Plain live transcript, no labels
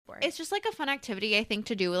for. It's just like a fun activity, I think,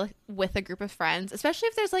 to do with a group of friends, especially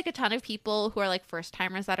if there's like a ton of people who are like first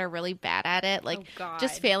timers that are really bad at it, like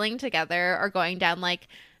just failing together or going down like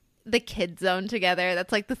the kid zone together.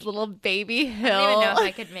 That's like this little baby hill. I don't even know if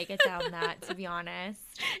I could make it down that, to be honest.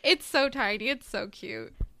 It's so tiny. It's so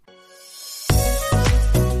cute.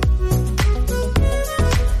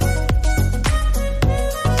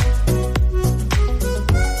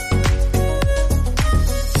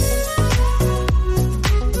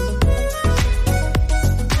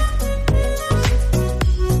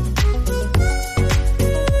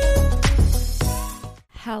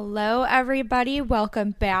 Hello, everybody.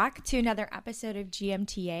 Welcome back to another episode of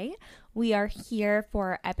GMTA. We are here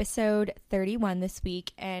for episode 31 this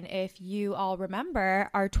week, and if you all remember,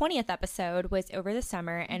 our 20th episode was over the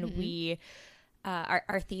summer, and we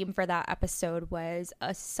our theme for that episode was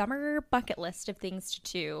a summer bucket list of things to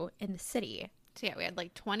do in the city. So yeah, we had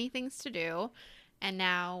like 20 things to do, and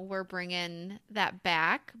now we're bringing that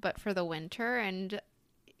back, but for the winter. And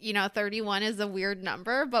you know, 31 is a weird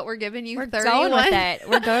number, but we're giving you 31.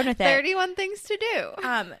 We're going with it. 31 things to do.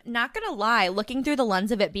 Not gonna lie, looking through the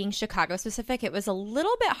lens of it being Chicago specific, it was a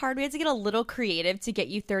little bit hard. We had to get a little creative to get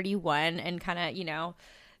you 31 and kind of, you know,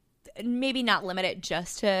 maybe not limit it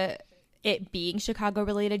just to it being Chicago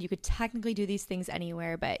related. You could technically do these things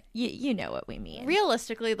anywhere, but you know what we mean.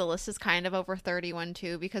 Realistically, the list is kind of over 31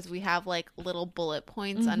 too, because we have like little bullet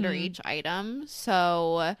points under each item.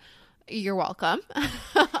 So you're welcome.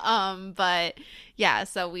 But yeah,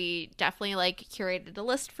 so we definitely like curated a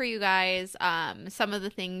list for you guys. Some of the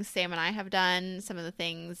things Sam and I have done, some of the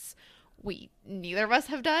things neither of us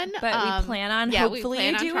have done, but we plan on hopefully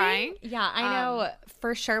doing. Trying. Yeah, I know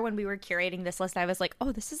for sure when we were curating this list, I was like,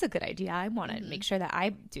 oh, this is a good idea. I want to make sure that I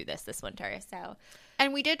do this winter. So,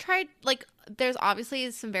 and we did try, like, there's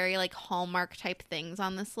obviously some very like Hallmark type things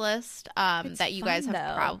on this list that you guys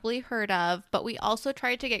have probably heard of, but we also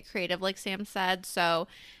tried to get creative, like Sam said. So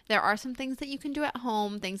there are some things that you can do at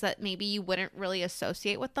home, things that maybe you wouldn't really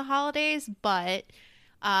associate with the holidays, but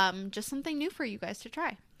just something new for you guys to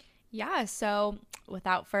try. Yeah, so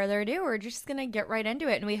without further ado, we're just going to get right into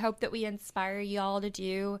it. And we hope that we inspire y'all to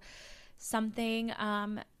do something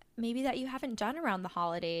maybe that you haven't done around the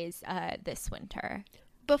holidays this winter.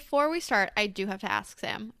 Before we start, I do have to ask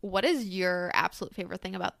Sam, what is your absolute favorite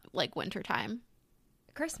thing about like wintertime?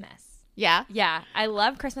 Christmas. Yeah? Yeah, I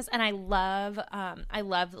love Christmas, and I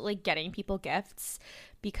love like getting people gifts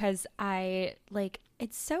because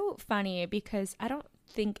it's so funny because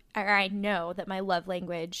I know that my love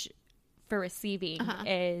language for receiving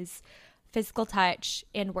is physical touch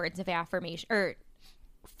and words of affirmation, or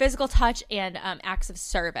physical touch and acts of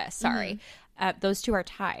service. Sorry. Those two are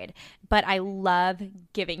tied. But I love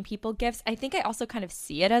giving people gifts. I think I also kind of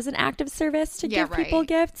see it as an act of service to give people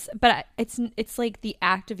gifts. But it's like the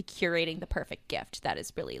act of curating the perfect gift that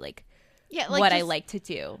is really like what I like to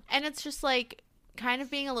do. And it's just like kind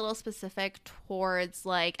of being a little specific towards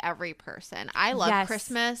like every person. I love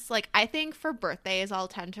Christmas. Like I think for birthdays I'll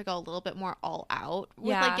tend to go a little bit more all out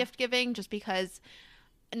with like gift giving, just because,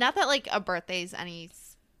 not that like a birthday's any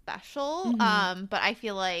special, but I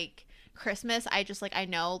feel like Christmas, I just like, I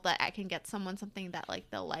know that I can get someone something that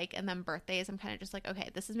like they'll like, and then birthdays I'm kind of just like,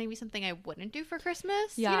 okay, this is maybe something I wouldn't do for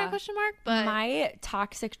Christmas, you know, question mark. But my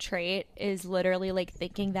toxic trait is literally like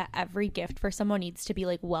thinking that every gift for someone needs to be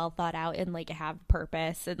like well thought out and like have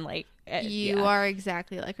purpose, and like you are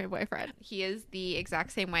exactly like my boyfriend. He is the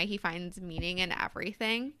exact same way. He finds meaning in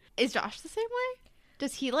everything. Is Josh the same way?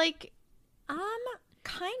 Does he like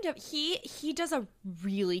kind of, he does a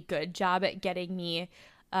really good job at getting me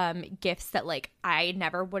gifts that like I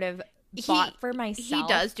never would have bought for myself. He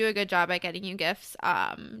does do a good job at getting you gifts,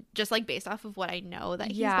 just like based off of what I know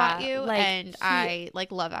that he's bought you, like, and I like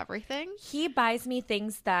love everything. He buys me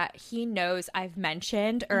things that he knows I've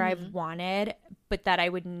mentioned or I've wanted, but that I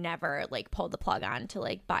would never like pull the plug on to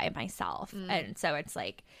like buy myself. And so it's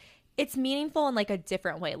like, it's meaningful in like a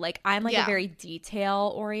different way. Like I'm like a very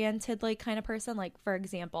detail oriented like kind of person. Like for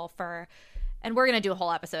example, and we're going to do a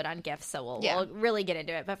whole episode on gifts, so we'll really get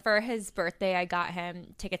into it. But for his birthday, I got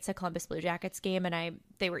him tickets to Columbus Blue Jackets game, and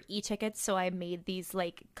they were e-tickets, so I made these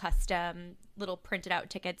like custom little printed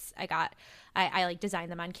out tickets. I like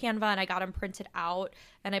designed them on Canva, and I got them printed out,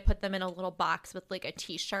 and I put them in a little box with like a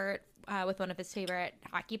t-shirt with one of his favorite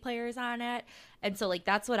hockey players on it. And so like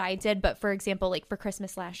that's what I did. But for example, like for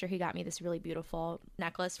Christmas last year, he got me this really beautiful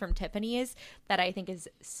necklace from Tiffany's that I think is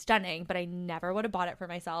stunning, but I never would have bought it for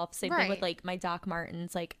myself. Same thing with like my Doc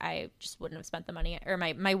Martens. Like I just wouldn't have spent the money, or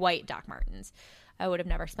my white Doc Martens. I would have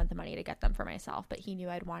never spent the money to get them for myself, but he knew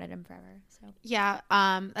I'd wanted them forever. So yeah,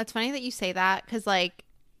 that's funny that you say that, because like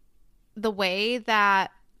the way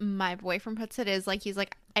that my boyfriend puts it is like, he's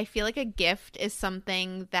like, I feel like a gift is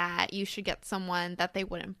something that you should get someone that they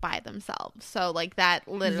wouldn't buy themselves. So like that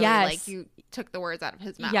literally like you took the words out of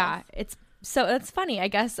his mouth. Yeah, it's funny. I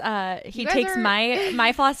guess he takes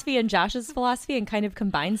my philosophy and Josh's philosophy and kind of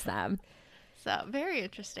combines them. So very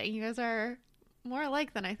interesting. You guys are more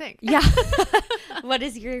alike than I think. Yeah. What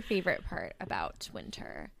is your favorite part about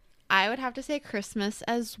winter? I would have to say Christmas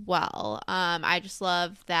as well. I just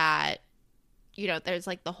love that, you know, there's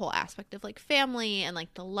like the whole aspect of like family and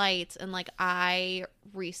like the lights. And like I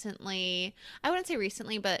wouldn't say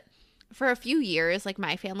recently, but for a few years, like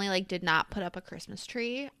my family like did not put up a Christmas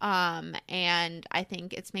tree. And I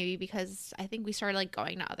think it's maybe because I think we started like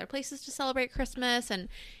going to other places to celebrate Christmas, and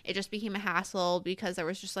it just became a hassle because there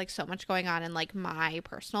was just like so much going on in like my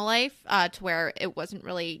personal life to where it wasn't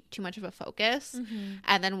really too much of a focus. Mm-hmm.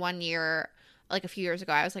 And then one year, like a few years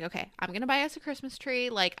ago, I was like, okay, I'm going to buy us a Christmas tree.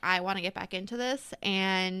 Like I want to get back into this.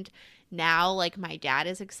 And now like my dad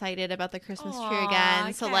is excited about the Christmas tree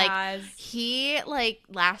again. So like he like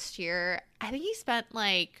last year, I think he spent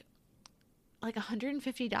like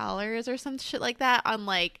 $150 or some shit like that on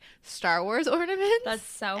like Star Wars ornaments. That's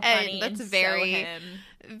so funny. And that's very,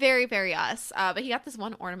 very, very us. But he got this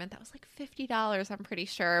one ornament that was like $50, I'm pretty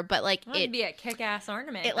sure. But like it'd be a kick-ass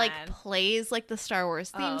ornament. It like plays like the Star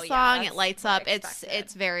Wars theme song. It lights up.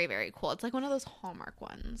 It's very, very cool. It's like one of those Hallmark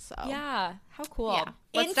ones. So yeah, how cool. Yeah.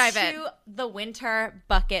 Let's dive in. The winter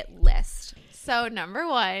bucket list. So number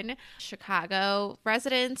 1, Chicago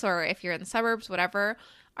residents, or if you're in the suburbs, whatever.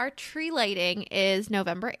 Our tree lighting is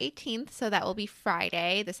November 18th, so that will be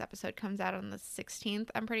Friday. This episode comes out on the 16th,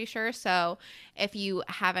 I'm pretty sure. So if you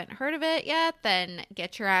haven't heard of it yet, then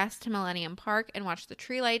get your ass to Millennium Park and watch the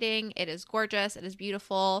tree lighting. It is gorgeous. It is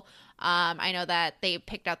beautiful. I know that they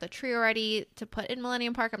picked out the tree already to put in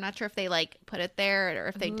Millennium Park. I'm not sure if they like put it there or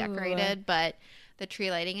if they decorated, but the tree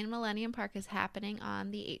lighting in Millennium Park is happening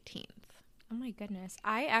on the 18th. Oh my goodness.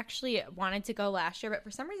 I actually wanted to go last year, but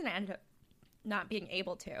for some reason I ended up not being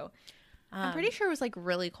able to. I'm pretty sure it was like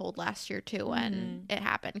really cold last year too when it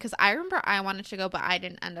happened, because I remember I wanted to go but I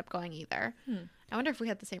didn't end up going either. I wonder if we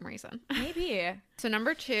had the same reason. Maybe. So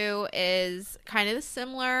number 2 is kind of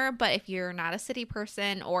similar, but if you're not a city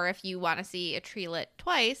person or if you want to see a tree lit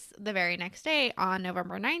twice, the very next day on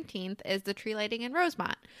November 19th is the tree lighting in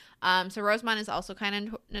Rosemont. So Rosemont is also kind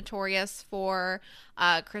of notorious for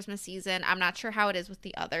Christmas season. I'm not sure how it is with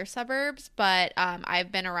the other suburbs, but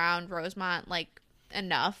I've been around Rosemont like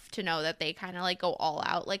enough to know that they kind of like go all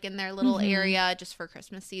out like in their little area just for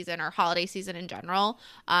Christmas season or holiday season in general.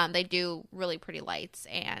 They do really pretty lights,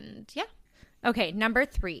 and yeah. Okay, number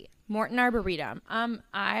 3, Morton Arboretum.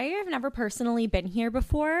 I have never personally been here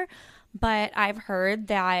before, but I've heard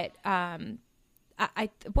that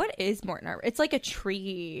what is Morton Arboretum? It's like a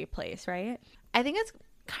tree place, right? I think it's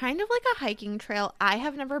kind of like a hiking trail. I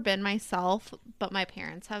have never been myself, but my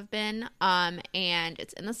parents have been. And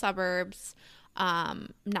it's in the suburbs.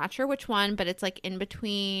 Not sure which one, but it's like in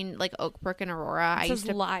between like Oakbrook and Aurora. It says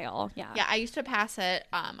Lyle. Yeah, I used to pass it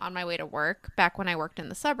on my way to work back when I worked in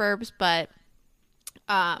the suburbs, but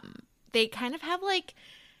they kind of have like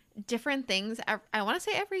different things. I want to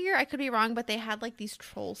say every year, I could be wrong, but they had like these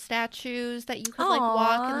troll statues that you could like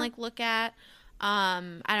walk and like look at. I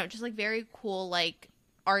don't know, just like very cool, like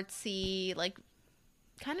artsy, like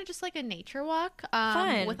kind of just like a nature walk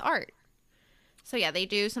with art. So yeah, they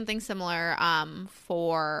do something similar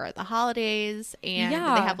for the holidays, and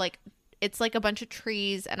they have like, it's like a bunch of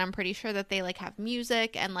trees, and I'm pretty sure that they like have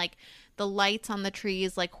music, and like the lights on the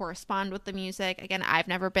trees like correspond with the music. Again, I've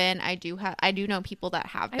never been. I do know people that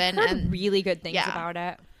have been. I've heard really good things about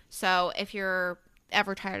it. So if you're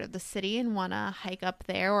ever tired of the city and want to hike up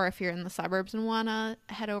there, or if you're in the suburbs and want to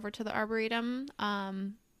head over to the Arboretum,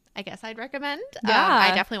 I guess I'd recommend. Yeah.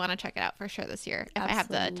 I definitely want to check it out for sure this year if I have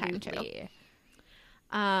the time to.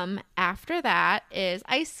 After that is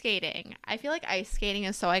ice skating. I feel like ice skating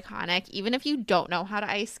is so iconic. Even if you don't know how to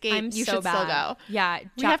ice skate, you should still go. Yeah.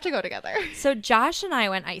 We have to go together. So Josh and I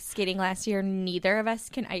went ice skating last year. Neither of us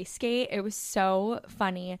can ice skate. It was so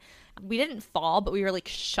funny. We didn't fall, but we were like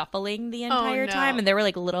shuffling the entire time, and there were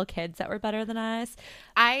like little kids that were better than us.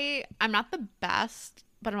 I'm not the best,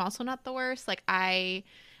 but I'm also not the worst. Like I'm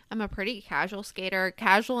a pretty casual skater,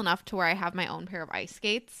 casual enough to where I have my own pair of ice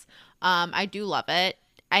skates. I do love it.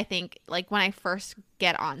 I think like when I first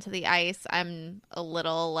get onto the ice, I'm a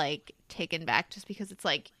little like taken back just because it's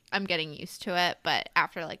like I'm getting used to it, but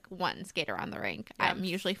after like one skate around the rink, I'm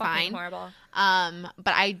usually fine. Horrible.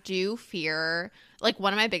 But I do fear, like,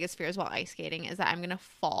 one of my biggest fears while ice skating is that I'm gonna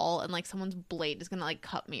fall and like someone's blade is gonna like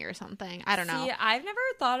cut me or something. I don't know. I've never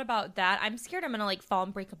thought about that. I'm scared I'm gonna like fall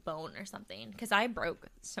and break a bone or something because I broke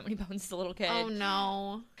so many bones as a little kid. Oh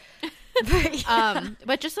no. But,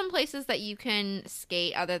 but just some places that you can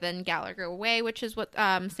skate other than Gallagher Way, which is what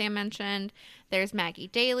Sam mentioned. There's Maggie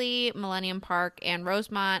Daly, Millennium Park, and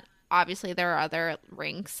Rosemont. Obviously, there are other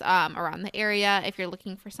rinks around the area. If you're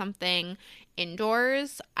looking for something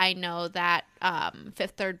indoors, I know that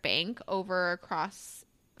Fifth Third Bank over across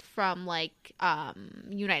from like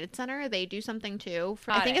United Center, they do something too.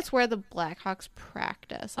 I think it's where the Blackhawks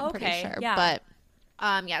practice. I'm pretty sure, yeah. But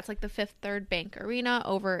yeah, it's like the Fifth Third Bank Arena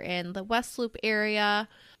over in the West Loop area.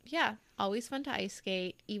 Yeah, always fun to ice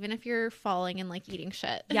skate, even if you're falling and like eating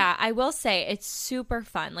shit. Yeah, I will say it's super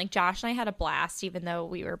fun. Like Josh and I had a blast, even though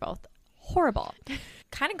we were both horrible.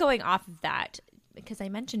 Kind of going off of that, because I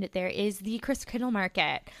mentioned it, there is the Chris Kindle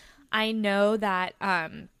Market. I know that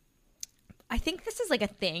I think this is like a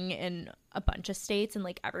thing in a bunch of states and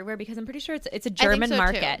like everywhere, because I'm pretty sure it's a German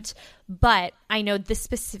market. Too. But I know this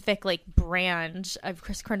specific like brand of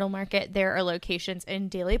Chris Kindle Market, there are locations in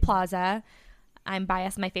Daly Plaza. I'm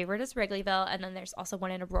biased. My favorite is Wrigleyville. And then there's also one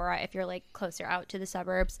in Aurora if you're like closer out to the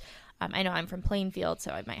suburbs. I know I'm from Plainfield, so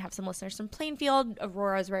I might have some listeners from Plainfield.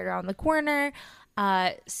 Aurora is right around the corner.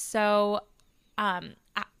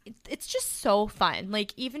 It's just so fun.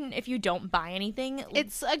 Like, even if you don't buy anything,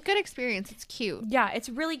 it's a good experience. It's cute. Yeah, it's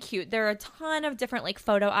really cute. There are a ton of different like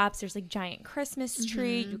photo ops. There's like giant Christmas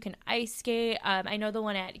tree. You can ice skate. I know the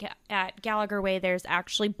one at Gallagher Way, there's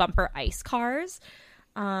actually bumper ice cars.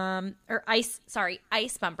 Ice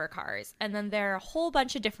bumper cars. And then there are a whole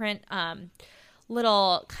bunch of different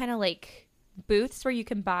little kind of like booths where you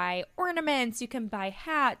can buy ornaments, you can buy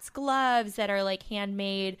hats, gloves that are like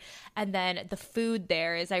handmade, and then the food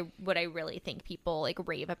there is what I really think people like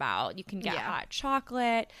rave about. You can get hot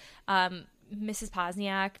chocolate. Mrs.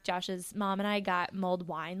 Posniak, Josh's mom, and I got mulled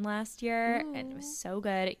wine last year, and it was so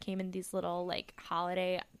good. It came in these little like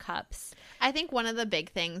holiday cups. I think one of the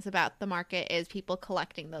big things about the market is people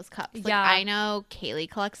collecting those cups. Like, yeah, I know Kaylee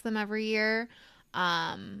collects them every year.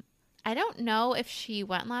 I don't know if she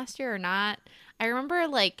went last year or not. I remember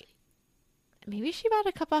like maybe she bought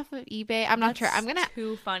a cup off of eBay. I'm not sure.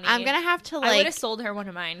 Too funny. I'm gonna have to like. I would have sold her one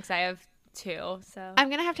of mine because I have two. So I'm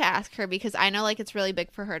gonna have to ask her, because I know like it's really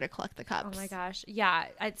big for her to collect the cups. Oh my gosh, yeah,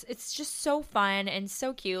 it's just so fun and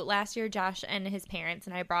so cute. Last year, Josh and his parents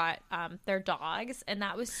and I brought their dogs, and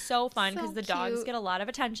that was so fun because the dogs get a lot of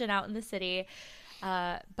attention out in the city.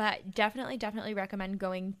 But definitely recommend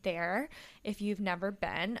going there if you've never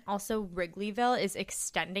been. Also, Wrigleyville is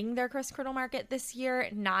extending their Chris Kindle Market this year,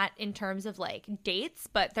 not in terms of like dates,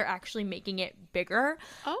 but they're actually making it bigger.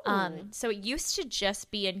 So it used to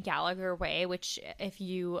just be in Gallagher Way, which if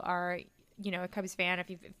you are, a Cubs fan,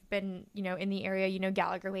 if you've been, in the area,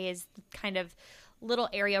 Gallagher Way is kind of little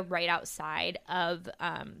area right outside of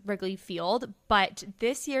Wrigley Field. But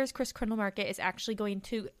this year's Chris Kindle Market is actually going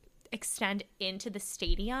to extend into the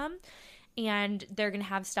stadium, and they're gonna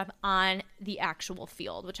have stuff on the actual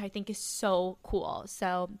field, which I think is so cool.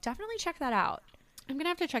 So definitely check that out. I'm gonna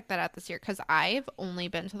have to check that out this year, because I've only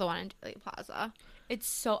been to the one in Daly Plaza.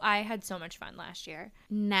 I had so much fun last year.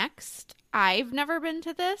 Next, I've never been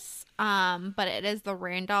to this, but it is the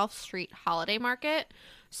Randolph Street Holiday Market.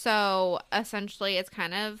 So essentially it's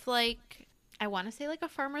kind of like, I want to say like a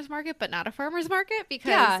farmer's market, but not a farmer's market,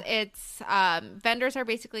 because it's vendors are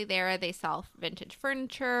basically there. They sell vintage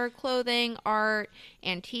furniture, clothing, art,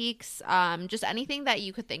 antiques, just anything that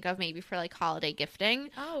you could think of maybe for like holiday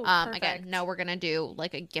gifting. Again, no, we're going to do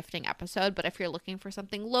like a gifting episode, but if you're looking for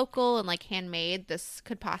something local and like handmade, this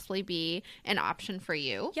could possibly be an option for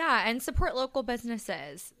you. Yeah, and support local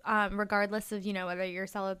businesses, regardless of, whether you're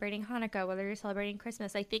celebrating Hanukkah, whether you're celebrating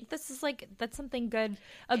Christmas. I think this is like, that's something good,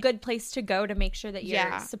 a good place to go to make sure that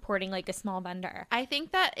you're supporting like a small vendor. I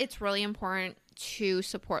think that it's really important to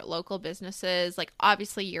support local businesses, like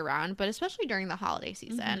obviously year round, but especially during the holiday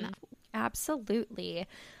season. Absolutely.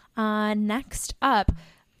 Next up,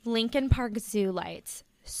 Lincoln Park Zoo lights.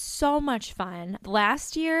 So much fun.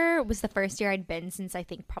 Last year was the first year I'd been since I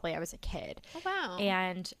think probably I was a kid. Oh, wow.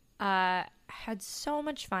 And had so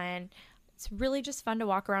much fun. It's really just fun to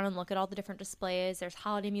walk around and look at all the different displays. There's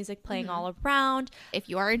holiday music playing all around. If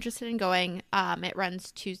you are interested in going, it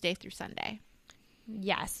runs Tuesday through Sunday.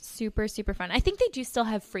 Yes, super, super fun. I think they do still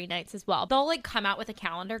have free nights as well. They'll like come out with a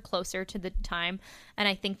calendar closer to the time, and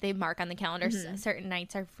I think they mark on the calendar certain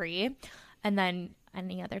nights are free. And then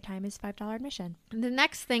any other time is $5 admission. The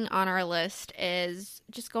next thing on our list is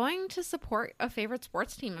just going to support a favorite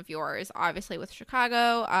sports team of yours. Obviously with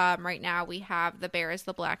Chicago, right now we have the Bears,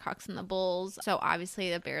 the Blackhawks, and the Bulls. So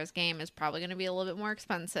obviously the Bears game is probably going to be a little bit more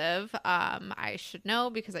expensive. I should know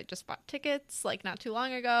because I just bought tickets like not too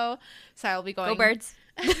long ago. So I'll be going. Go Birds.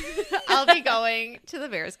 I'll be going to the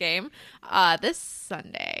Bears game this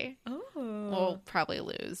Sunday. Oh. We'll probably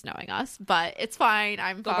lose knowing us, but it's fine.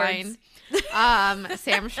 I'm Go fine.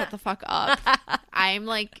 Sam, shut the fuck up. I'm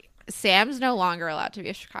like, Sam's no longer allowed to be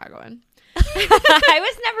a Chicagoan. I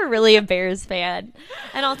was never really a Bears fan.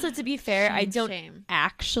 And also, to be fair, I don't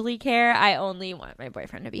actually care. I only want my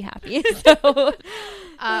boyfriend to be happy. So,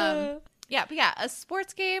 yeah, but yeah, a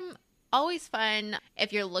sports game, always fun.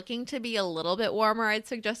 If you're looking to be a little bit warmer, I'd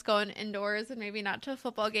suggest going indoors and maybe not to a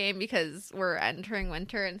football game because we're entering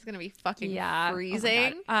winter and it's going to be fucking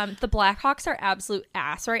freezing. Oh the Blackhawks are absolute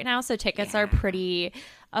ass right now, so tickets are pretty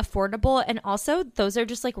affordable. And also, those are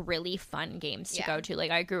just like really fun games to go to.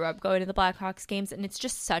 Like, I grew up going to the Blackhawks games and it's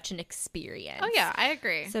just such an experience. Oh, yeah, I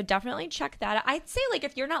agree. So definitely check that out. I'd say, like,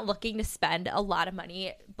 if you're not looking to spend a lot of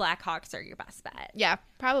money, Blackhawks are your best bet. Yeah,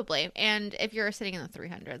 probably. And if you're sitting in the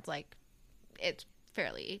 300s, like, it's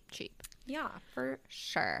fairly cheap. Yeah, for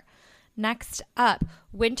sure. Next up,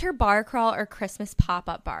 winter bar crawl or Christmas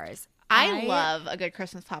pop-up bars. I love a good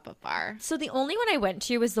Christmas pop-up bar. So the only one I went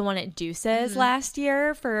to was the one at Deuce's last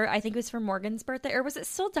year for, I think it was for Morgan's birthday, or was it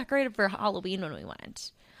still decorated for Halloween when we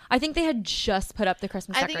went? I think they had just put up the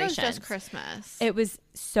Christmas decorations. I think it was just Christmas. It was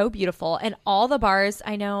so beautiful. And all the bars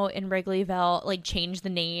I know in Wrigleyville like change the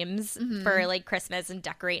names for like Christmas and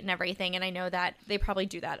decorate and everything. And I know that they probably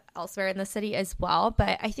do that elsewhere in the city as well.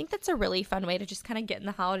 But I think that's a really fun way to just kind of get in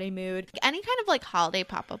the holiday mood. Any kind of like holiday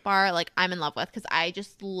pop-up bar, like I'm in love with because I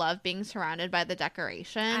just love being surrounded by the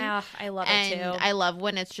decoration. I love it too. I love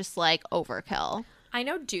when it's just like overkill. I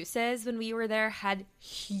know Deuce's, when we were there, had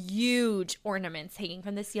huge ornaments hanging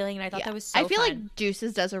from the ceiling, and I thought that was so fun. I feel like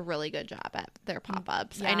Deuce's does a really good job at their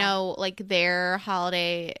pop-ups. I know, like, their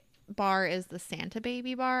holiday bar is the Santa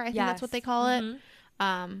Baby Bar. I think that's what they call it.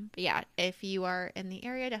 But yeah, if you are in the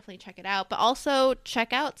area, definitely check it out. But also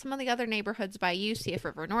check out some of the other neighborhoods by you. See if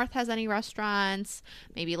River North has any restaurants.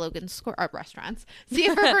 Maybe Logan Square restaurants. See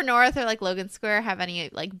if River North or like Logan Square have any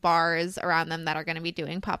like bars around them that are going to be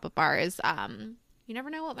doing pop-up bars. You never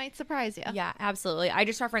know what might surprise you. Yeah, absolutely. I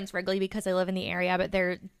just reference Wrigley because I live in the area, but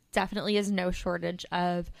there definitely is no shortage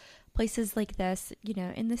of places like this, you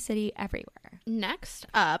know, in the city everywhere. Next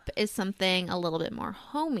up is something a little bit more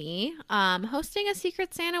homey. Hosting a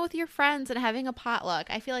Secret Santa with your friends and having a potluck.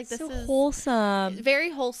 I feel like this is wholesome. Very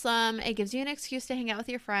wholesome. It gives you an excuse to hang out with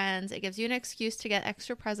your friends. It gives you an excuse to get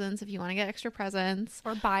extra presents if you want to get extra presents.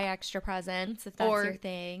 Or buy extra presents if that's your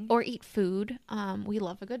thing. Or eat food. We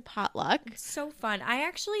love a good potluck. It's so fun. I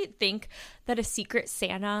actually think that a Secret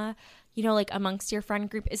Santa, you know, like amongst your friend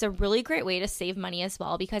group is a really great way to save money as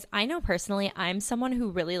well, because I know personally I'm someone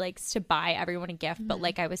who really likes to buy everyone a gift, but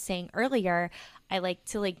like I was saying earlier, I like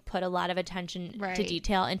to like put a lot of attention to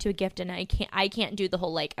detail into a gift, and I can't do the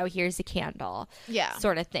whole like, oh, here's a candle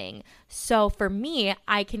sort of thing. So for me,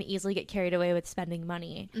 I can easily get carried away with spending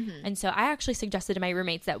money. And so I actually suggested to my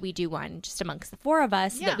roommates that we do one just amongst the four of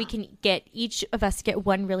us, so that we can get each of us get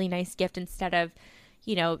one really nice gift instead of,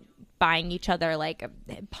 you know, buying each other like a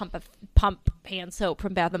pump hand soap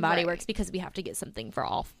from Bath and Body Works, because we have to get something for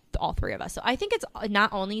all three of us. So I think it's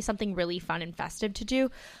not only something really fun and festive to do,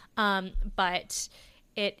 but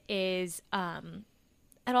it is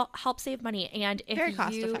it'll help save money. And if very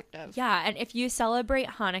cost effective. Yeah, and if you celebrate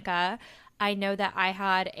Hanukkah, I know that I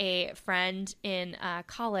had a friend in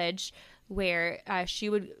college where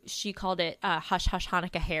she called it Hush Hush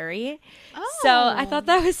Hanukkah Harry. Oh. So I thought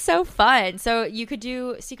that was so fun. So you could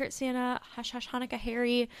do Secret Santa, Hush Hush Hanukkah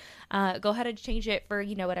Harry. Go ahead and change it for,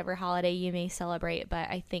 you know, whatever holiday you may celebrate. But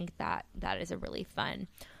I think that is a really fun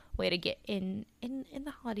way to get in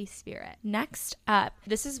the holiday spirit. Next up,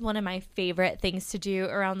 this is one of my favorite things to do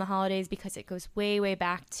around the holidays because it goes way, way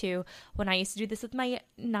back to when I used to do this with my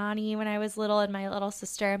nanny when I was little and my little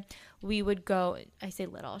sister. We would go, I say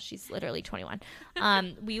little, she's literally 21.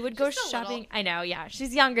 We would go shopping. I know, yeah,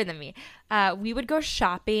 she's younger than me. We would go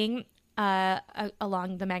shopping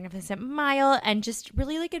along the Magnificent Mile and just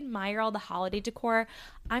really like admire all the holiday decor.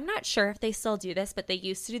 I'm not sure if they still do this, but they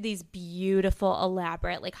used to do these beautiful,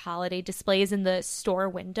 elaborate like holiday displays in the store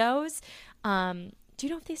windows. Do you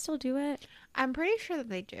know if they still do it? I'm pretty sure that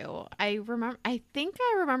they do. I think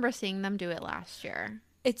I remember seeing them do it last year.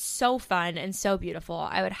 It's so fun and so beautiful.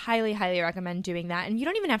 I would highly, highly recommend doing that. And you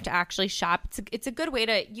don't even have to actually shop. It's a good way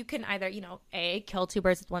to, you can either, you know, A, kill two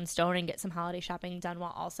birds with one stone and get some holiday shopping done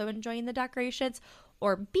while also enjoying the decorations.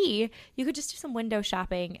 Or B, you could just do some window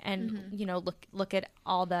shopping and, you know, look at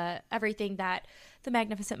everything that the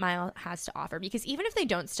Magnificent Mile has to offer. Because even if they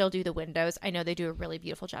don't still do the windows, I know they do a really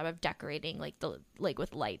beautiful job of decorating like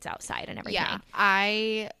with lights outside and everything.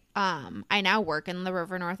 Yeah, I now work in the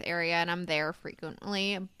River North area and I'm there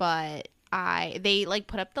frequently, but they like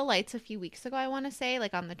put up the lights a few weeks ago, I want to say,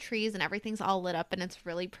 like on the trees, and everything's all lit up and it's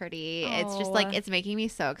really pretty. Oh. It's just like, it's making me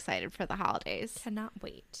so excited for the holidays. Cannot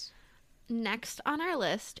wait. Next on our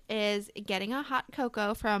list is getting a hot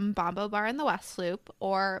cocoa from Bombo Bar in the West Loop,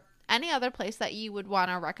 or any other place that you would want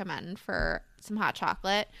to recommend for some hot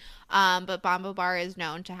chocolate. But Bombo Bar is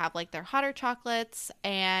known to have like their hotter chocolates,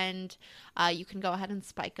 and you can go ahead and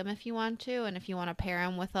spike them if you want to. And if you want to pair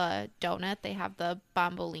them with a donut, they have the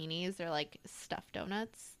Bombolinis. They're like stuffed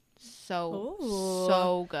donuts.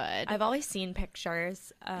 So good. I've always seen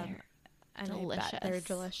pictures. They're delicious. I bet they're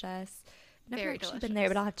delicious. Never Very actually delicious. been there,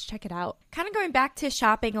 but I'll have to check it out. Kind of going back to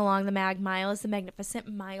shopping along the Mag Mile is the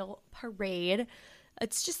Magnificent Mile Parade.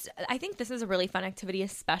 It's just, I think this is a really fun activity,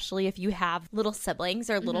 especially if you have little siblings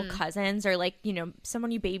or little cousins or like, you know,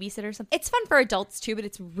 someone you babysit or something. It's fun for adults too, but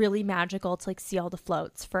it's really magical to like see all the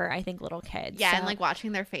floats for, I think, little kids. Yeah, so. and like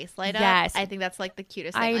watching their face light up. Yes. I think that's like the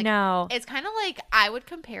cutest thing. I like, know. It's kind of like, I would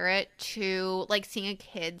compare it to like seeing a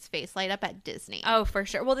kid's face light up at Disney. Oh, for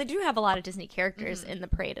sure. Well, they do have a lot of Disney characters in the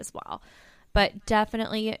parade as well, but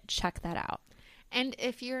definitely check that out. And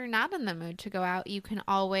if you're not in the mood to go out, you can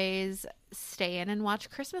always stay in and watch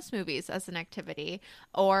Christmas movies as an activity,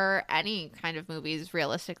 or any kind of movies,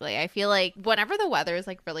 realistically. I feel like whenever the weather is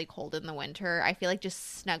like really cold in the winter, I feel like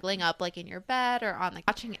just snuggling up like in your bed or on like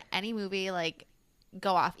watching any movie, like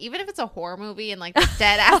go off. Even if it's a horror movie in like the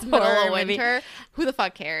dead ass middle of winter, who the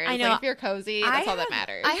fuck cares? I know. Like, if you're cozy, that's all that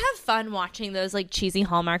matters. I have fun watching those like cheesy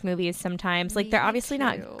Hallmark movies sometimes. Like, they're obviously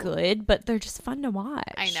not good, but they're just fun to watch.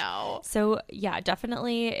 I know. So yeah,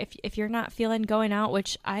 definitely if you're not feeling going out,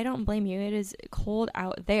 which I don't blame you, it is cold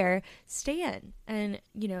out there, stay in and,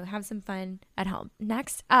 you know, have some fun at home.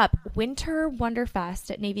 Next up, Winter Wonderfest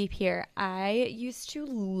at Navy Pier. I used to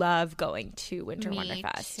love going to Winter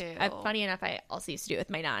Wonderfest. Too. Funny enough, I also used to do it with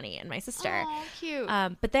my nanny and my sister. Oh, cute.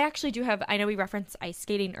 But they actually do have, I know we referenced ice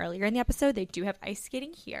skating earlier in the episode. They do have ice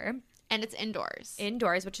skating here. And it's indoors.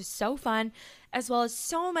 Indoors, which is so fun, as well as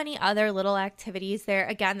so many other little activities there.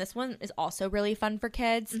 Again, this one is also really fun for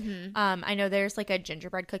kids. I know there's like a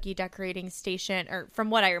gingerbread cookie decorating station, or from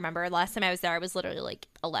what I remember, last time I was there, I was literally like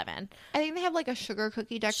 11. I think they have like a sugar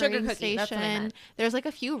cookie decorating station. That's what I meant. There's like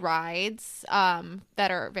a few rides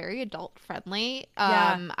that are very adult friendly.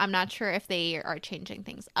 I'm not sure if they are changing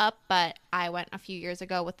things up, but I went a few years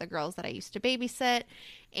ago with the girls that I used to babysit,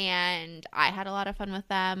 and I had a lot of fun with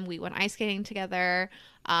them. We went ice skating together.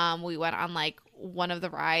 We went on like one of the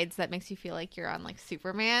rides that makes you feel like you're on like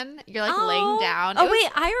Superman. You're like laying down. Wait,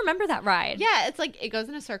 I remember that ride. Yeah, it's like it goes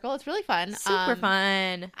in a circle. It's really fun. Super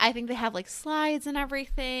fun. I think they have like slides and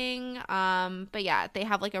everything. But yeah, they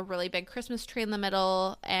have like a really big Christmas tree in the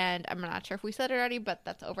middle, and I'm not sure if we said it already, but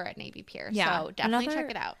that's over at Navy Pier. Yeah, so definitely check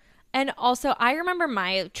it out. And also, I remember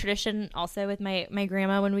my tradition also with my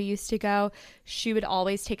grandma when we used to go. She would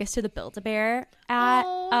always take us to the Build-A-Bear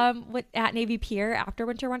at Navy Pier after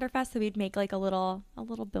Winter Wonderfest. So we'd make like a little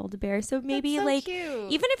Build-A-Bear. So maybe so like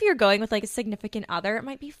cute. Even if you're going with like a significant other, it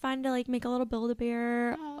might be fun to like make a little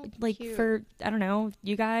Build-A-Bear like cute. For, I don't know,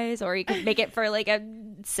 you guys, or you could make it for like a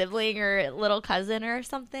sibling or a little cousin or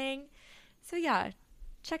something. So yeah,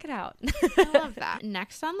 check it out. I love that.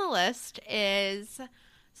 Next on the list is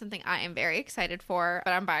something I am very excited for,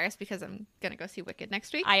 but I'm biased because I'm going to go see Wicked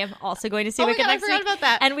next week. I am also going to see Wicked next week. I forgot about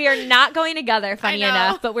that. And we are not going together, funny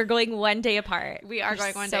enough, but we're going one day apart. We are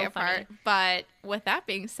going one day apart. But with that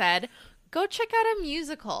being said, go check out a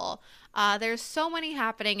musical. There's so many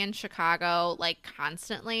happening in Chicago, like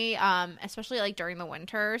constantly, especially like during the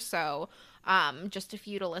winter. So just a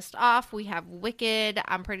few to list off. We have Wicked.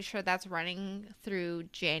 I'm pretty sure that's running through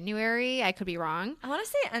January. I could be wrong. I want to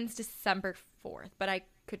say it ends December 4th, but I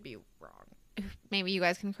could be wrong. Maybe you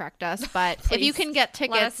guys can correct us, but if you can get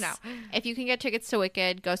tickets, if you can get tickets to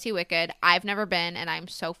Wicked, go see Wicked. I've never been, and I'm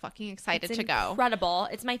so fucking excited to go. Incredible!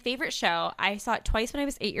 It's my favorite show. I saw it twice when I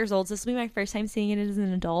was 8 years old. So this will be my first time seeing it as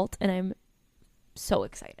an adult, and I'm so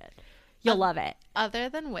excited. You'll love it. Other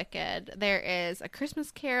than Wicked, there is A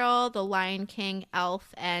Christmas Carol, The Lion King,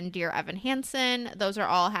 Elf, and Dear Evan Hansen. Those are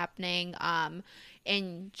all happening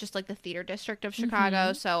in just like the theater district of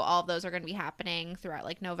Chicago. So all of those are going to be happening throughout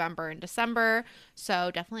like November and December.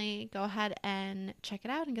 So definitely go ahead and check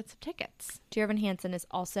it out and get some tickets. Dear Evan Hansen is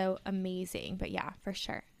also amazing. But yeah, for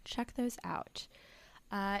sure. Check those out.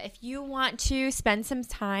 If you want to spend some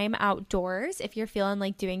time outdoors, if you're feeling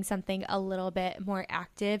like doing something a little bit more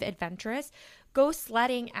active, adventurous, go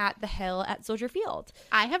sledding at the hill at Soldier Field.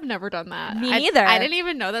 I have never done that. Me neither. I didn't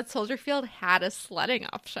even know that Soldier Field had a sledding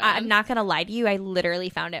option. I'm not going to lie to you. I literally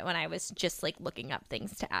found it when I was just like looking up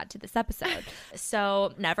things to add to this episode.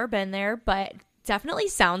 So never been there, but definitely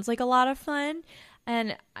sounds like a lot of fun.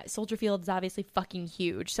 And Soldier Field is obviously fucking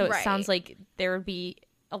huge. So it sounds like there would be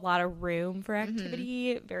a lot of room for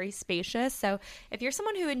activity, very spacious. So if you're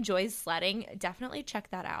someone who enjoys sledding, definitely check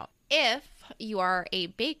that out. If you are a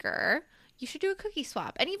baker, you should do a cookie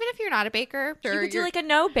swap. And even if you're not a baker, you could do like a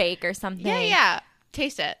no bake or something. Yeah.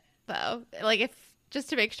 Taste it though. Like just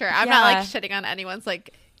to make sure. I'm not like shitting on anyone's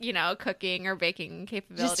like, cooking or baking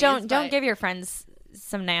capabilities. Just don't give your friends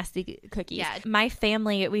some nasty cookies. Yeah. My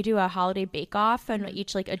family, we do a holiday bake off and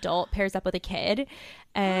each like adult pairs up with a kid.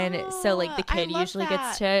 And so like the kid usually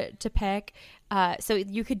gets to pick. So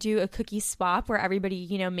you could do a cookie swap where everybody,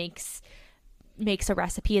 makes a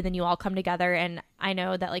recipe and then you all come together. And I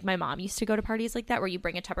know that like my mom used to go to parties like that where you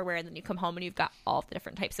bring a Tupperware and then you come home and you've got all the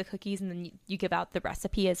different types of cookies and then you give out the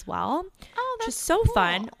recipe as well. Oh, that's just so cool.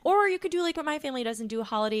 fun. Or you could do like what my family does and do a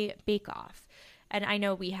holiday bake off. And I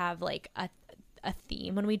know we have like a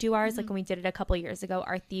theme when we do ours. Like when we did it a couple years ago,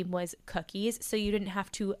 our theme was cookies. So you didn't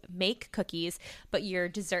have to make cookies, but your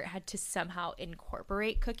dessert had to somehow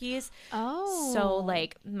incorporate cookies. Oh. So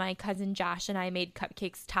like my cousin Josh and I made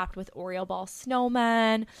cupcakes topped with Oreo ball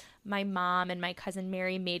snowmen. My mom and my cousin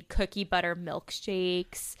Mary made cookie butter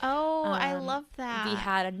milkshakes. Oh, I love that. We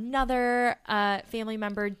had another family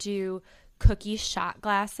member do cookie shot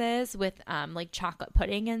glasses with like chocolate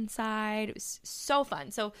pudding inside. It was so fun.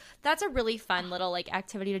 So that's a really fun little like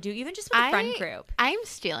activity to do, even just with a friend group. I'm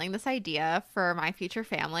stealing this idea for my future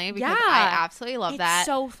family because I absolutely love that. It's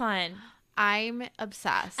so fun. I'm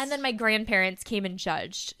obsessed. And then my grandparents came and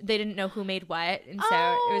judged. They didn't know who made what, and so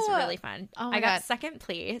it was really fun. I got second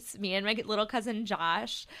place. Me and my little cousin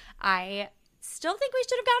Josh. I still think we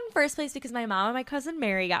should have gotten first place because my mom and my cousin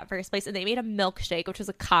Mary got first place, and they made a milkshake, which was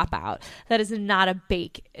a cop out. That is not a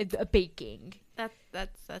baking.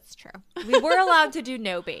 That's true. We were allowed to do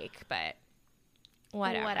no bake, but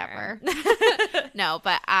whatever. No,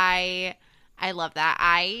 but I love that.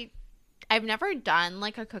 I've never done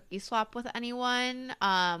like a cookie swap with anyone.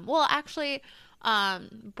 Well, actually,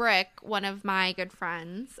 Brick, one of my good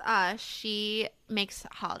friends, she makes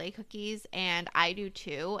holiday cookies and I do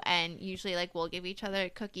too, and usually like we'll give each other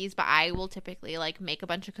cookies, but I will typically like make a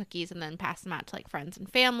bunch of cookies and then pass them out to like friends and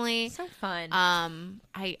family. So fun.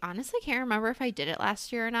 I honestly can't remember if I did it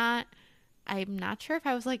last year or not. I'm not sure if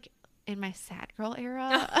I was like in my sad girl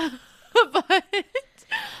era, but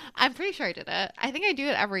I'm pretty sure I did it. I think I do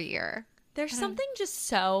it every year. There's something just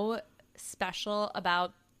so special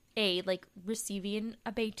about A, like receiving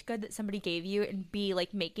a baked good that somebody gave you, and B,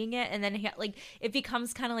 like making it, and then like it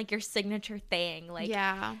becomes kind of like your signature thing. Like,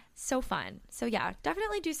 yeah, so fun. So yeah,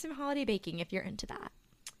 definitely do some holiday baking if you're into that.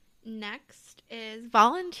 Next is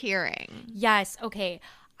volunteering. Yes. Okay.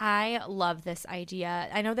 I love this idea.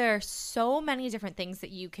 I know there are so many different things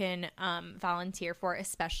that you can volunteer for,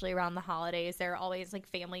 especially around the holidays. There are always like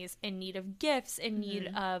families in need of gifts, in need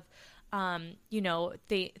of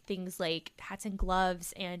things like hats and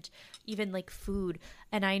gloves and even like food.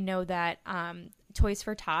 And I know that Toys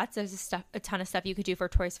for Tots, there's a ton of stuff you could do for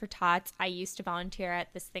Toys for Tots. I used to volunteer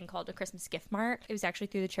at this thing called a Christmas gift mart. It was actually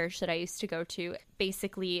through the church that I used to go to.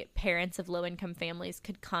 Basically, parents of low-income families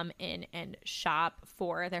could come in and shop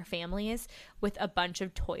for their families with a bunch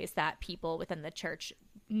of toys that people within the church,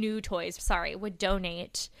 would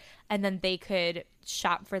donate, and then they could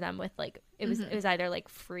shop for them with like it was either like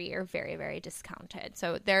free or very, very discounted.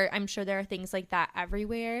 So I'm sure there are things like that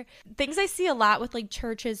everywhere. Things I see a lot with like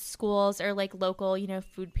churches, schools, or like local,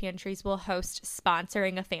 food pantries will host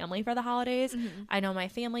sponsoring a family for the holidays. I know my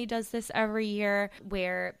family does this every year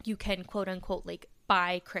where you can quote unquote like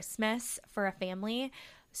buy Christmas for a family.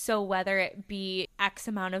 So whether it be X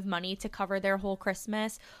amount of money to cover their whole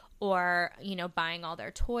Christmas, or, buying all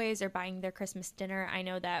their toys or buying their Christmas dinner. I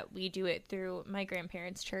know that we do it through my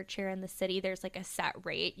grandparents' church here in the city. There's like a set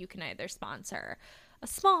rate. You can either sponsor a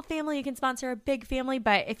small family, you can sponsor a big family.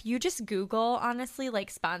 But if you just Google, honestly,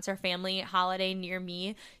 like sponsor family holiday near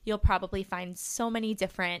me, you'll probably find so many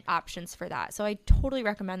different options for that. So I totally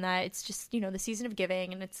recommend that. It's just, the season of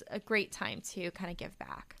giving, and it's a great time to kind of give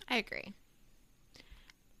back. I agree.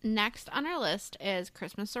 Next on our list is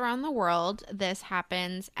Christmas Around the World. This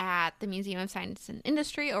happens at the Museum of Science and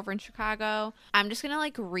Industry over in Chicago. I'm just going to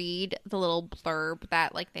like read the little blurb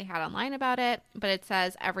that like they had online about it, but it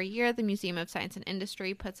says every year the Museum of Science and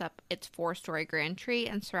Industry puts up its 4-story grand tree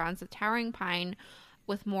and surrounds the towering pine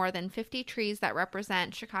with more than 50 trees that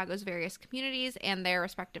represent Chicago's various communities and their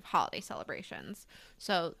respective holiday celebrations.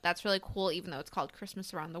 So that's really cool, even though it's called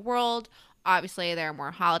Christmas Around the World. Obviously, there are more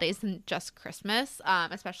holidays than just Christmas,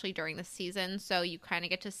 especially during the season. So you kind of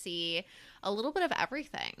get to see a little bit of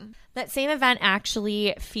everything. That same event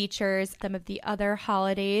actually features some of the other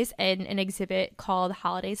holidays in an exhibit called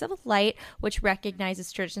Holidays of Light, which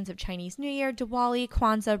recognizes traditions of Chinese New Year, Diwali,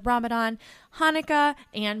 Kwanzaa, Ramadan, Hanukkah,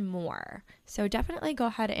 and more. So definitely go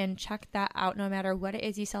ahead and check that out. No matter what it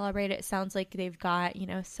is you celebrate, it sounds like they've got,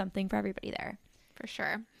 something for everybody there. For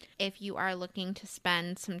sure. If you are looking to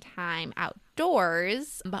spend some time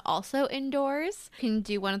outdoors, but also indoors, you can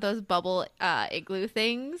do one of those bubble igloo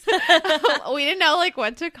things. We didn't know like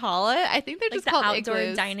what to call it. I think they're like just called outdoor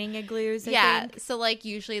igloos. Dining igloos. I think. Think. So like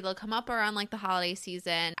usually they'll come up around like the holiday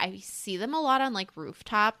season. I see them a lot on like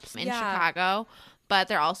rooftops in Chicago. But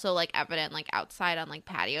they're also like evident like outside on like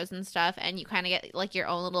patios and stuff, and you kind of get like your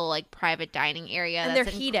own little like private dining area and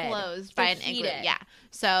that's they're enclosed by an igloo. Yeah,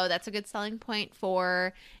 so that's a good selling point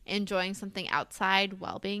for enjoying something outside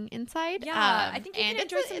while being inside. Yeah, I think you can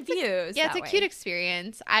enjoy some views. It's a cute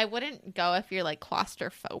experience. I wouldn't go if you're like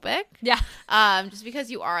claustrophobic. Yeah, just because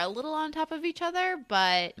you are a little on top of each other,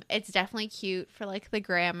 but it's definitely cute for like the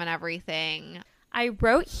gram and everything. I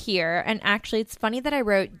wrote here, and actually, it's funny that I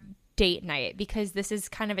wrote date night because this is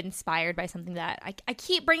kind of inspired by something that I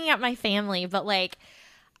keep bringing up my family, but like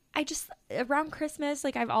I just around Christmas,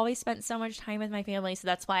 like I've always spent so much time with my family, so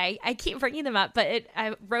that's why I keep bringing them up. But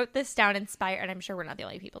I wrote this down inspired, and I'm sure we're not the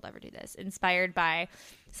only people to ever do this, inspired by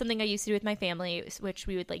something I used to do with my family, which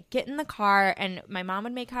we would like get in the car and my mom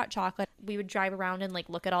would make hot chocolate. We would drive around and like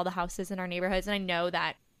look at all the houses in our neighborhoods, and I know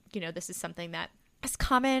that this is something that is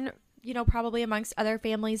common probably amongst other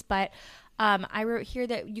families, but I wrote here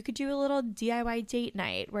that you could do a little DIY date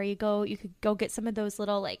night where you could go get some of those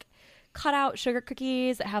little like cut out sugar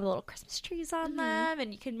cookies that have little Christmas trees on them,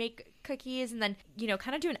 and you can make cookies and then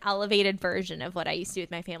kind of do an elevated version of what I used to do with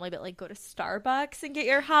my family, but like go to Starbucks and get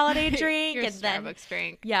your holiday drink your and Starbucks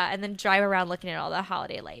drink. Yeah, and then drive around looking at all the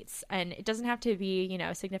holiday lights. And it doesn't have to be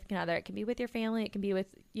a significant other. It can be with your family, it can be with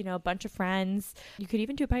a bunch of friends. You could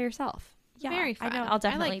even do it by yourself. Yeah, very fun. I know I'll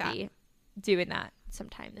definitely be doing that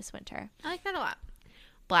sometime this winter. I like that a lot.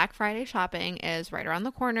 Black Friday shopping is right around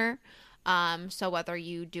the corner. So whether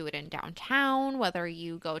you do it in downtown, whether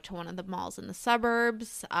you go to one of the malls in the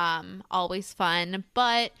suburbs, always fun.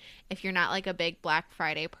 But if you're not like a big Black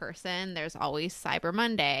Friday person, there's always Cyber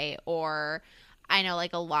Monday, or I know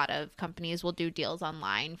like a lot of companies will do deals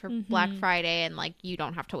online for Black Friday, and like you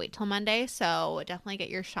don't have to wait till Monday. So definitely get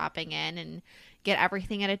your shopping in and get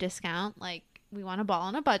everything at a discount. Like, we want to ball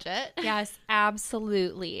on a budget. Yes,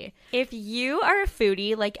 absolutely. If you are a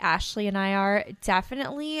foodie like Ashley and I are,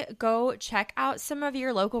 definitely go check out some of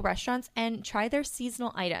your local restaurants and try their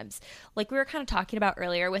seasonal items. Like we were kind of talking about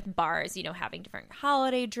earlier with bars, having different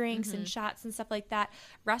holiday drinks and shots and stuff like that.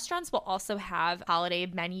 Restaurants will also have holiday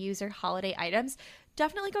menus or holiday items.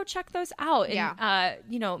 Definitely go check those out. And,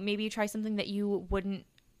 maybe try something that you wouldn't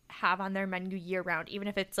have on their menu year round, even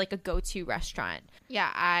if it's like a go-to restaurant.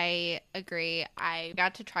 Yeah, I agree. I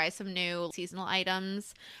got to try some new seasonal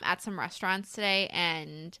items at some restaurants today,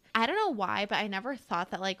 and I don't know why, but I never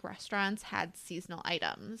thought that like restaurants had seasonal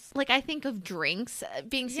items. Like I think of drinks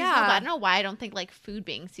being seasonal, but I don't know why I don't think like food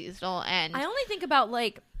being seasonal. And I only think about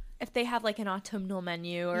like if they have like an autumnal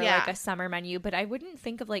menu or like a summer menu, but I wouldn't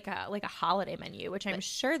think of like a holiday menu, which I'm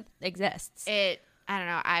sure exists. I don't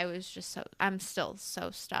know. I'm still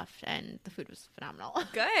so stuffed, and the food was phenomenal.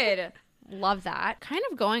 Good. Love that. Kind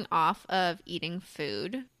of going off of eating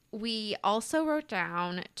food, we also wrote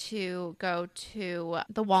down to go to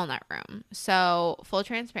the Walnut Room. So full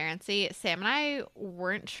transparency, Sam and I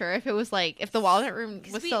weren't sure if it was like, if the Walnut Room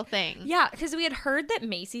was still a thing. Yeah, because we had heard that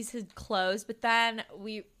Macy's had closed, but then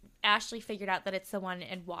Ashley figured out that it's the one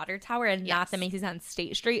in Water Tower and not the Macy's on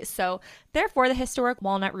State Street. So therefore the historic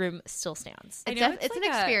Walnut Room still stands. It's like an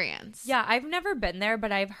experience. Yeah, I've never been there,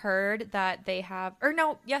 but I've heard that they have, or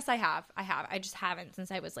no, yes, I have. I just haven't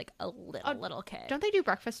since I was like a little kid. Don't they do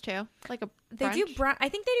breakfast too? Like a brunch? They do I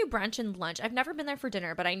think they do brunch and lunch. I've never been there for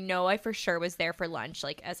dinner, but I know I for sure was there for lunch,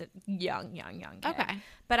 like as a young kid. Okay.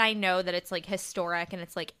 But I know that it's like historic and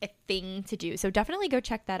it's like a thing to do. So definitely go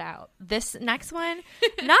check that out. This next one,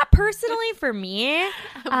 not personally for me.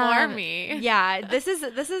 More me. Yeah, this is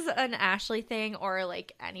an Ashley thing, or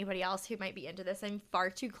like anybody else who might be into this. I'm far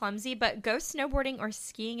too clumsy, but go snowboarding or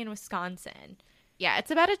skiing in Wisconsin. Yeah,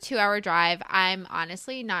 it's about a 2-hour drive. I'm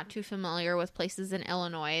honestly not too familiar with places in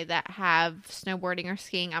Illinois that have snowboarding or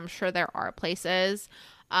skiing. I'm sure there are places,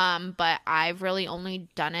 but I've really only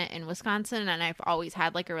done it in Wisconsin, and I've always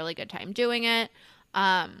had like a really good time doing it.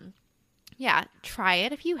 Yeah, try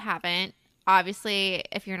it if you haven't. Obviously,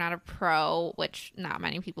 if you're not a pro, which not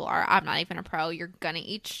many people are, I'm not even a pro, you're gonna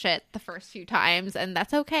eat shit the first few times, and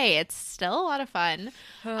that's okay. It's still a lot of fun.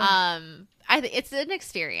 It's an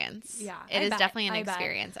experience. Yeah, it is definitely an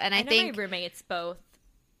experience. And I think my roommates both,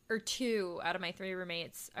 or 2 out of my 3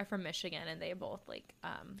 roommates are from Michigan, and they both like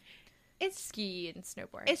ski and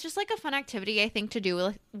snowboard. It's just like a fun activity, I think, to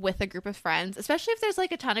do with a group of friends, especially if there's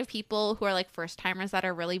like a ton of people who are like first timers that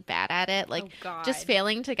are really bad at it, like just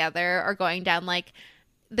failing together or going down like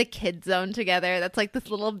the kid zone together. That's like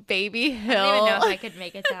this little baby hill. I don't even know if I could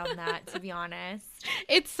make it down that, to be honest.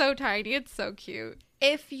 It's so tiny. It's so cute.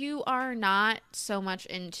 If you are not so much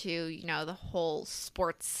into, you know, the whole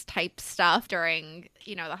sports type stuff during,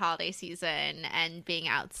 you know, the holiday season and being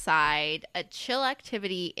outside, a chill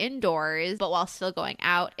activity indoors, but while still going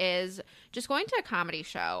out, is just going to a comedy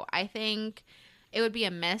show. I think it would be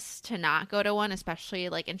a miss to not go to one, especially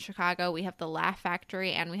like in Chicago. We have the Laugh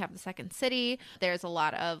Factory and we have the Second City. There's a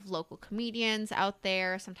lot of local comedians out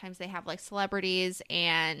there. Sometimes they have like celebrities,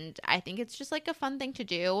 and I think it's just like a fun thing to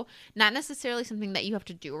do. Not necessarily something that you have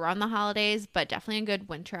to do around the holidays, but definitely a good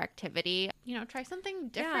winter activity. You know, try something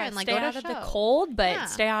different. Yeah, like stay go to out a of show. the cold, but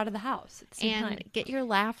stay out of the house at the same time. Get your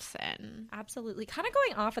laughs in. Absolutely. Kind of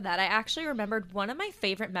going off of that, I actually remembered one of my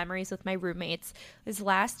favorite memories with my roommates was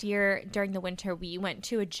last year during the winter. We went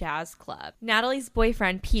to a jazz club. Natalie's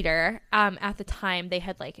boyfriend, Peter, at the time, they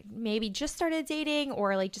had like maybe just started dating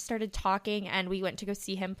or like just started talking, and we went to go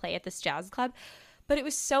see him play at this jazz club. But it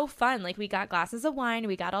was so fun. Like, we got glasses of wine,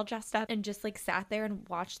 we got all dressed up, and just like sat there and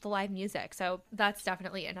watched the live music. So that's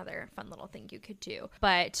definitely another fun little thing you could do.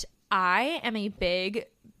 But I am a big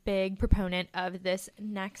proponent of this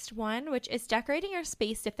next one, which is decorating your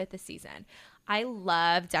space to fit the season. I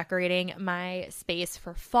love decorating my space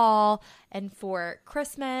for fall and for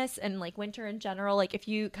Christmas and like winter in general. Like, if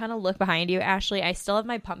you kind of look behind you, Ashley, I still have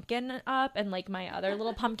my pumpkin up and like my other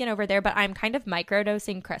little pumpkin over there, but I'm kind of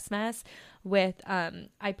microdosing Christmas with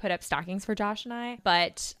I put up stockings for Josh and I,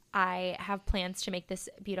 but I have plans to make this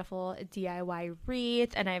beautiful DIY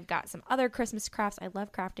wreath, and I've got some other Christmas crafts. I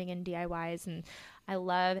love crafting and DIYs, and I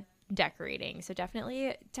love decorating. So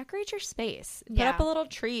definitely decorate your space. Put up a little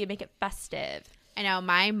tree, make it festive. I know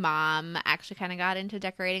my mom actually kind of got into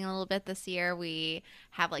decorating a little bit this year. We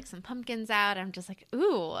have like some pumpkins out. I'm just like,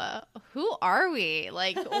 ooh, who are we?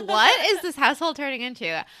 Like, what is this household turning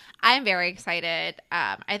into? I'm very excited.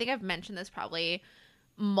 I think I've mentioned this probably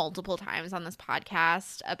multiple times on this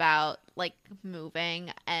podcast about like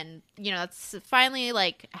moving, and you know, that's finally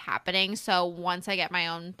like happening. So once I get my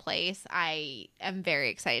own place, I am very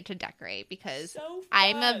excited to decorate because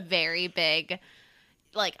I'm a very big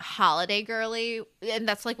like holiday girly, and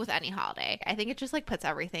that's like with any holiday. I think it just like puts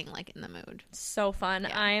everything like in the mood. So fun.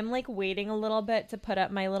 Yeah. I'm like waiting a little bit to put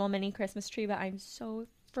up my little mini Christmas tree, but I'm so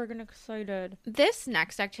friggin' excited. This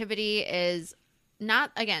next activity is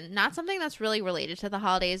not something that's really related to the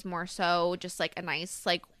holidays, more so just like a nice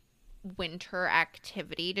like winter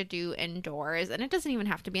activity to do indoors. And it doesn't even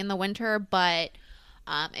have to be in the winter, but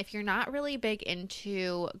if you're not really big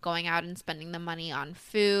into going out and spending the money on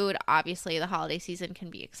food, obviously the holiday season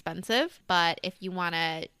can be expensive, but if you want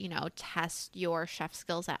to, you know, test your chef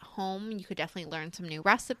skills at home, you could definitely learn some new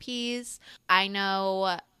recipes. I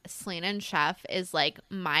know Selena and Chef is like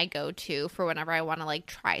my go-to for whenever I want to like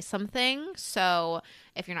try something. So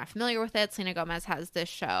if you're not familiar with it, Selena Gomez has this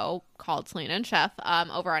show called Selena and Chef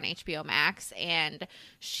over on HBO Max, and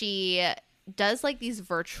she does like these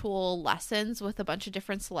virtual lessons with a bunch of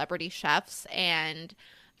different celebrity chefs, and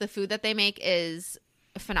the food that they make is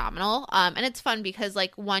phenomenal. And it's fun because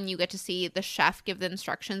like, one, you get to see the chef give the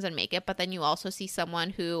instructions and make it, but then you also see someone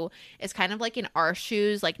who is kind of like in our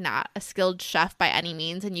shoes, like not a skilled chef by any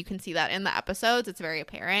means, and you can see that in the episodes. It's very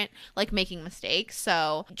apparent, like making mistakes.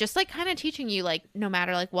 So just like kind of teaching you like no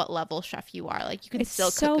matter like what level chef you are, like you can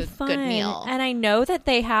still cook a good meal. And I know that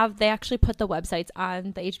they actually put the websites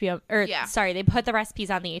on the HBO, they put the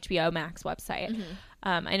recipes on the HBO Max website. Mm-hmm.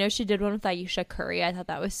 I know she did one with Aisha Curry. I thought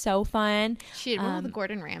that was so fun. She did one with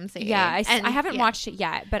Gordon Ramsay. Yeah, I haven't watched it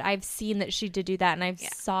yet, but I've seen that she did do that, and I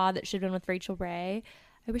saw that she did one with Rachel Ray.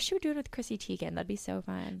 I wish she would do it with Chrissy Teigen. That'd be so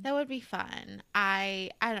fun. That would be fun.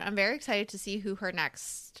 I don't know, I'm very excited to see who her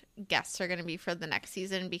next guests are going to be for the next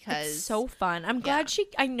season because it's so fun. I'm glad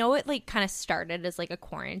I know it like kind of started as like a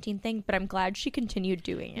quarantine thing, but I'm glad she continued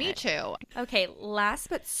doing it. Me too. Okay, last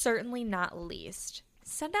but certainly not least,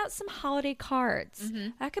 send out some holiday cards.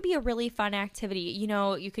 That could be a really fun activity. You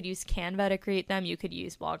know, you could use Canva to create them. You could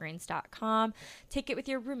use Walgreens.com. Take it with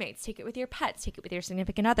your roommates. Take it with your pets. Take it with your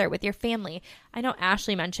significant other, with your family. I know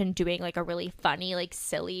Ashley mentioned doing like a really funny, like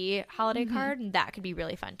silly holiday card, and that could be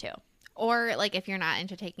really fun too. Or like if you're not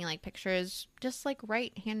into taking like pictures, just like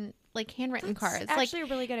handwritten cards. Actually, like,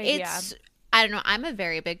 a really good idea. I don't know. I'm a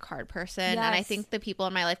very big card person, and I think the people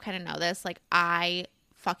in my life kind of know this. Like I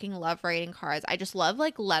fucking love writing cards. I just love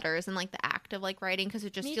like letters and like the act of like writing because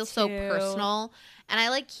it just feels so personal, and I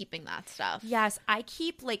like keeping that stuff. Yes, I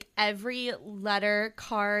keep like every letter,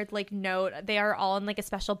 card, like note. They are all in like a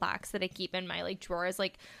special box that I keep in my like drawers.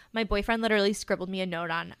 Like my boyfriend literally scribbled me a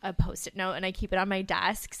note on a Post-it note, and I keep it on my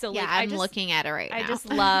desk. So yeah, like, I'm looking at it right now.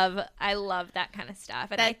 I love that kind of stuff,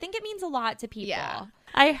 and I think it means a lot to people. Yeah.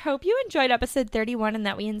 I hope you enjoyed episode 31 and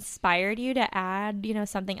that we inspired you to add, you know,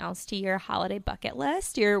 something else to your holiday bucket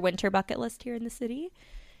list, your winter bucket list here in the city.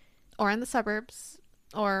 Or in the suburbs.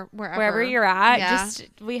 Or wherever you're at. Yeah.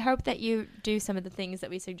 We hope that you do some of the things that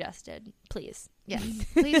we suggested. Please. Yes,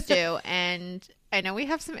 please do. And I know we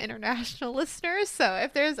have some international listeners, so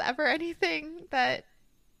if there's ever anything that...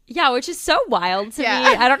 Yeah, which is so wild to me.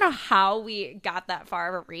 I don't know how we got that far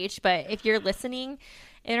of a reach, but if you're listening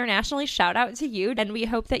internationally, shout out to you. And we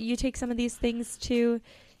hope that you take some of these things to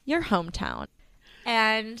your hometown.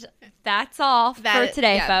 And that's all for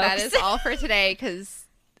today, folks. That is all for today because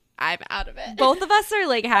I'm out of it. Both of us are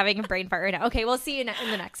like having a brain fart right now. Okay, we'll see you in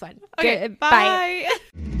the next one. Okay, bye.